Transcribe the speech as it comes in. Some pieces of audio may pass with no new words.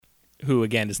who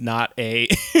again is not a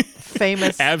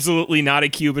famous, absolutely not a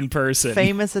Cuban person.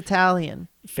 famous Italian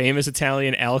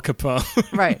Al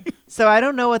Capone. Right. So I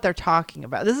don't know what they're talking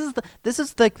about. This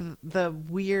is like the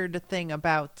weird thing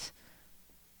about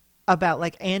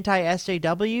like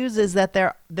anti-SJWs is that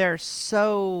they're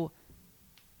so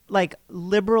like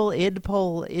liberal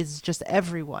idpol is just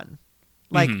everyone.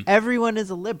 Like everyone is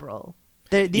a liberal.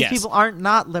 These people aren't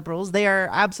not liberals. They are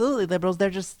absolutely liberals.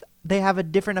 They have a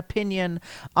different opinion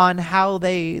on how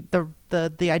the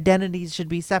identities should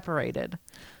be separated.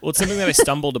 Well, it's something that I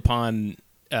stumbled upon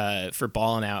for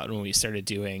Ballin' Out when we started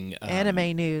doing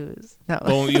anime news. No.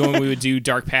 when we would do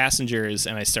Dark Passengers,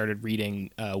 and I started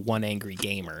reading One Angry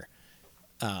Gamer.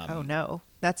 Oh no,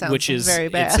 that sounds very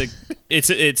bad.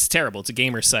 It's terrible. It's a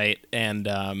gamer site, and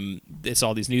it's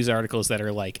all these news articles that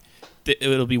are like,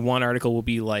 it'll be one article will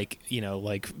be like,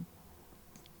 like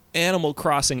Animal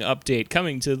Crossing update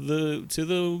coming to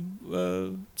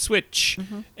the Switch,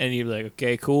 and you're like,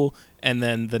 okay, cool, and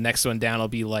then the next one down will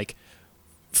be like,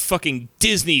 fucking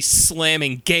Disney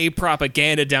slamming gay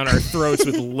propaganda down our throats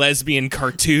with lesbian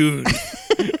cartoon.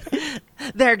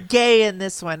 They're gay in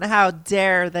this one. How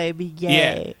dare they be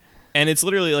gay? Yeah. And it's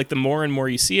literally like the more and more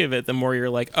you see of it, the more you're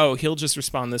like, oh, he'll just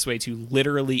respond this way to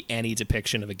literally any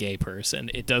depiction of a gay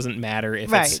person. It doesn't matter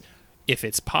if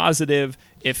it's positive,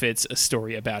 if it's a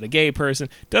story about a gay person.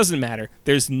 Doesn't matter.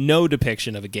 There's no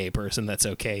depiction of a gay person that's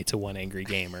okay to One Angry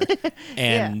Gamer.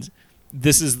 And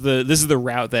this is the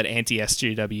route that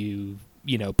anti-SJW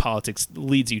politics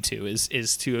leads you to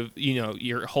is to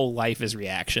your whole life is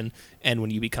reaction, and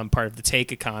when you become part of the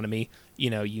take economy,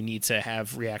 you need to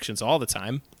have reactions all the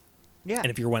time. And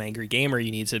if you're One Angry Gamer,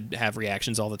 you need to have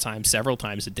reactions all the time, several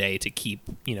times a day, to keep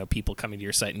people coming to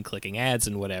your site and clicking ads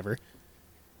and whatever.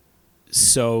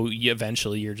 So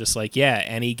eventually you're just like, yeah,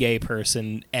 any gay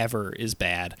person ever is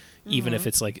bad. Even if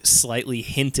it's like slightly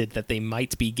hinted that they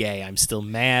might be gay, I'm still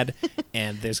mad.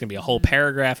 And there's going to be a whole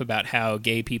paragraph about how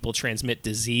gay people transmit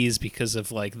disease because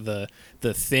of like the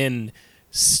thin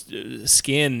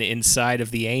skin inside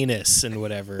of the anus and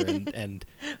whatever. And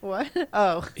what?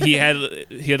 Oh, he had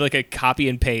like a copy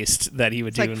and paste that he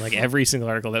would do in like every single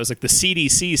article. That was like, the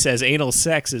CDC says anal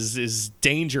sex is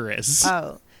dangerous.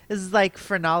 Oh. This is like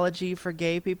phrenology for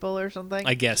gay people or something?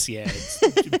 I guess, yeah.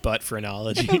 It's butt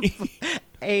phrenology.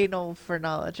 Anal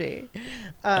phrenology.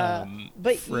 But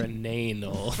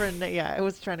Phrenanal. Yeah, I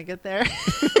was trying to get there.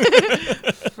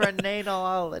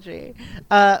 Phrenology.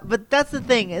 But that's the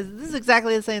thing. This is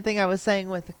exactly the same thing I was saying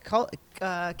with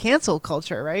cancel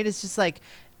culture, right? It's just like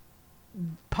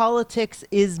politics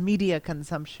is media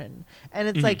consumption. And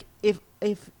it's like if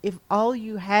all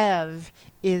you have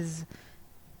is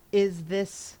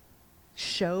this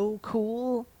show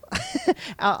cool,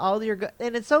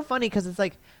 and it's so funny because it's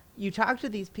like you talk to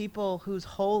these people whose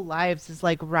whole lives is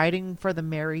like writing for the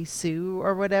Mary Sue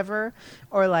or whatever,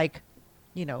 or like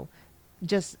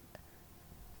just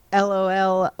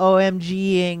LOL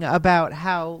OMGing about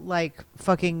how like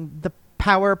fucking the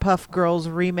Powerpuff Girls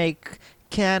remake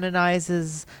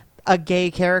canonizes a gay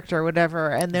character or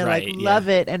whatever, and they're like love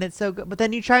it and it's so good. But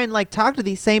then you try and like talk to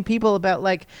these same people about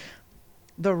like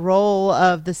the role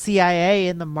of the CIA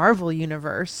in the Marvel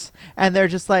universe, and they're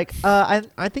just like, I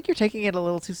think you're taking it a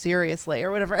little too seriously or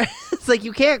whatever. It's like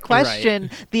you can't question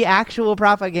the actual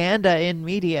propaganda in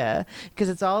media because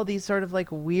it's all these sort of like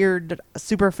weird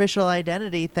superficial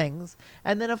identity things.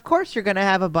 And then of course you're going to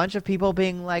have a bunch of people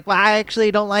being like, well, I actually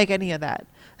don't like any of that.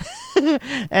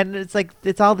 And it's like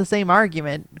it's all the same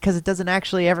argument because it doesn't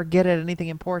actually ever get at anything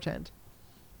important.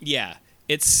 Yeah,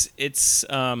 it's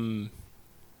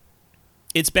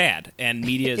bad, and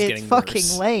media is getting worse. It's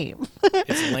fucking lame.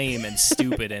 It's lame and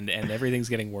stupid, and everything's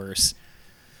getting worse.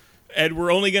 And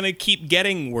we're only going to keep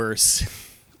getting worse.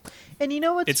 And you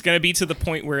know what? It's going to be to the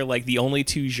point where, like, the only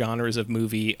two genres of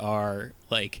movie are,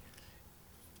 like,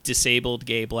 disabled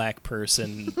gay black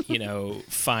person,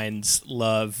 finds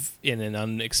love in an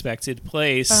unexpected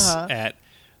place at,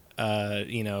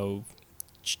 a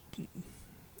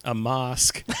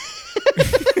mosque.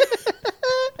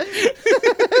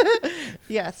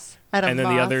 Yes. And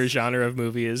then the other genre of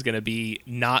movie is going to be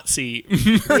Nazi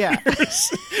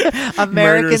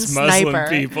American Muslim Sniper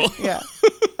people. Yeah.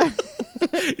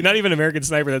 Not even American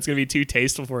Sniper. That's going to be too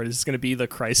tasteful for it. It's going to be the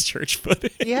Christchurch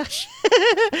footage. Yeah.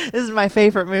 This is my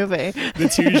favorite movie.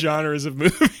 The two genres of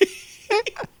movie.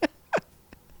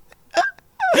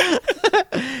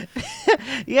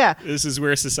 Yeah. This is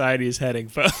where society is heading,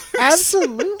 folks.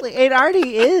 Absolutely. It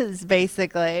already is,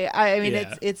 basically. I mean,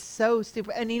 it's so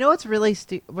stupid. And you know what's really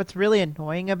what's really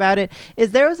annoying about it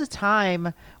is there was a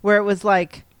time where it was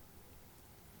like,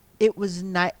 it was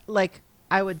not like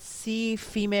I would see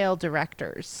female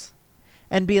directors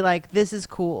and be like, this is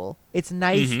cool. It's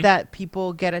nice that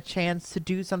people get a chance to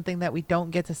do something that we don't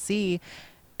get to see.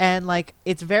 And like,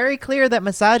 it's very clear that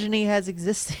misogyny has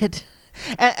existed.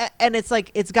 And it's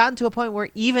like, it's gotten to a point where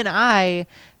even I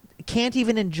can't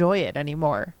even enjoy it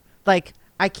anymore. Like,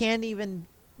 I can't even,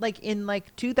 like, in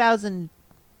like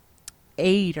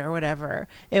 2008 or whatever,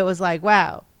 it was like,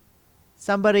 wow,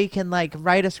 somebody can like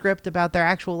write a script about their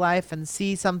actual life and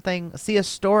see a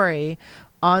story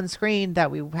on screen that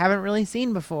we haven't really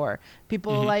seen before.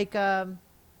 People like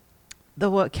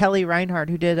Kelly Reinhardt,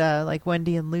 who did like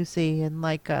Wendy and Lucy and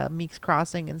like Meek's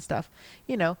Crossing and stuff,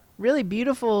 you know, really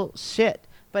beautiful shit.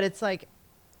 But it's like,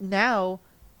 now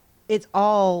it's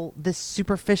all this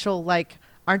superficial, like,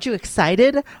 aren't you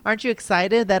excited? Aren't you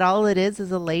excited that all it is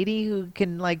a lady who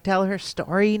can like tell her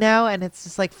story now? And it's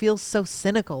just like, feels so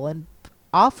cynical and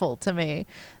awful to me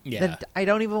that I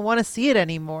don't even want to see it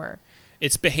anymore.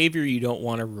 It's behavior you don't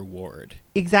want to reward.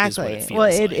 Exactly.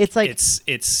 It's like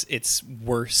it's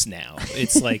worse now.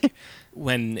 It's like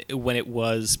when it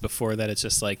was before that, it's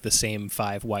just like the same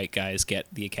 5 white guys get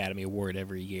the Academy Award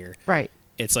every year. Right.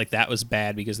 It's like that was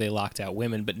bad because they locked out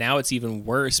women, but now it's even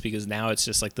worse because now it's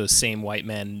just like those same white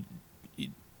men,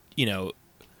 you know,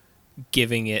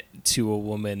 giving it to a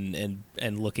woman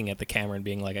and looking at the camera and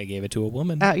being like, I gave it to a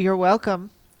woman. You're welcome.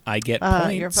 I get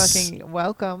points. You're fucking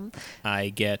welcome. I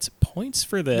get points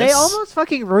for this. They almost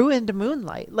fucking ruined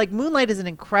Moonlight. Like, Moonlight is an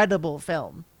incredible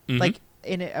film. Like,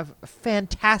 in a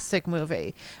fantastic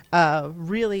movie.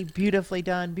 Really beautifully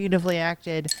done, beautifully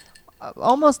acted.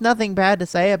 Almost nothing bad to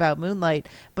say about Moonlight.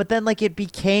 But then, like, it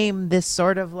became this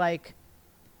sort of, like,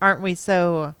 aren't we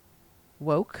so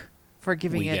woke for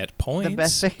giving it get points the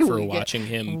best thing? For watching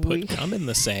him put cum in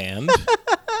the sand.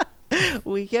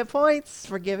 We get points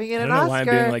for giving it an Oscar. I don't know why I'm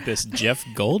doing like this Jeff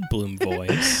Goldblum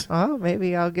voice. Oh,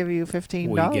 maybe I'll give you $15.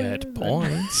 We get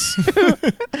points.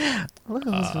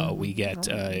 We get.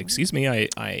 Excuse me.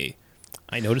 I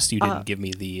noticed you didn't give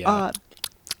me the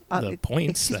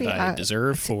points that I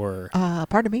deserve for.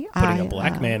 Pardon me. Putting a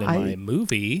black man in my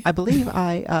movie. I believe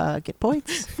I get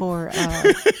points for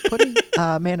putting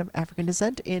a man of African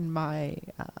descent in my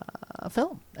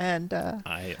film. And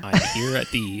I'm here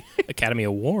at the Academy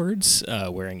Awards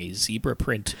wearing a zebra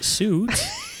print suit,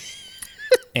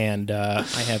 and I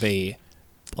have a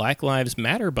Black Lives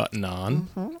Matter button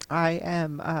on. I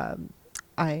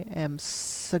am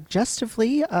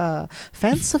suggestively,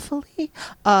 fancifully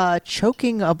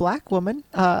choking a black woman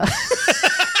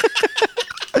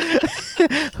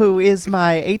who is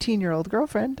my 18-year-old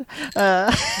girlfriend,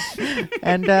 and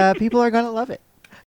people are gonna love it.